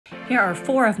Here are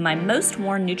 4 of my most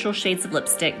worn neutral shades of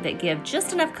lipstick that give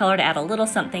just enough color to add a little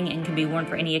something and can be worn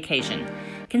for any occasion.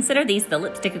 Consider these the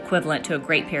lipstick equivalent to a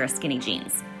great pair of skinny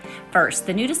jeans. First,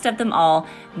 the nudist of them all,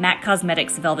 MAC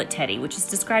Cosmetics Velvet Teddy, which is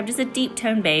described as a deep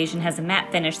tone beige and has a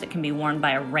matte finish that can be worn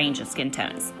by a range of skin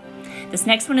tones. This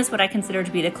next one is what I consider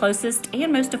to be the closest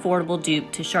and most affordable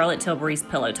dupe to Charlotte Tilbury's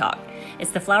Pillow Talk.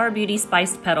 It's the Flower Beauty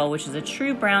Spiced Petal, which is a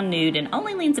true brown nude and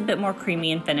only leans a bit more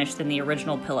creamy in finish than the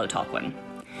original Pillow Talk one.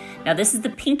 Now this is the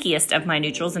pinkiest of my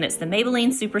neutrals, and it's the Maybelline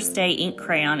Superstay Ink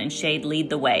Crayon in shade Lead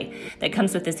the Way that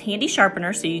comes with this handy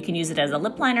sharpener so you can use it as a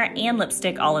lip liner and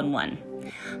lipstick all in one.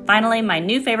 Finally, my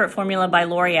new favorite formula by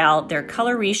L'Oreal, their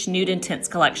Color Riche Nude Intense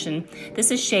collection. This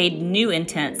is shade New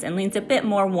Intense and leans a bit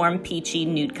more warm, peachy,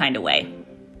 nude kind of way.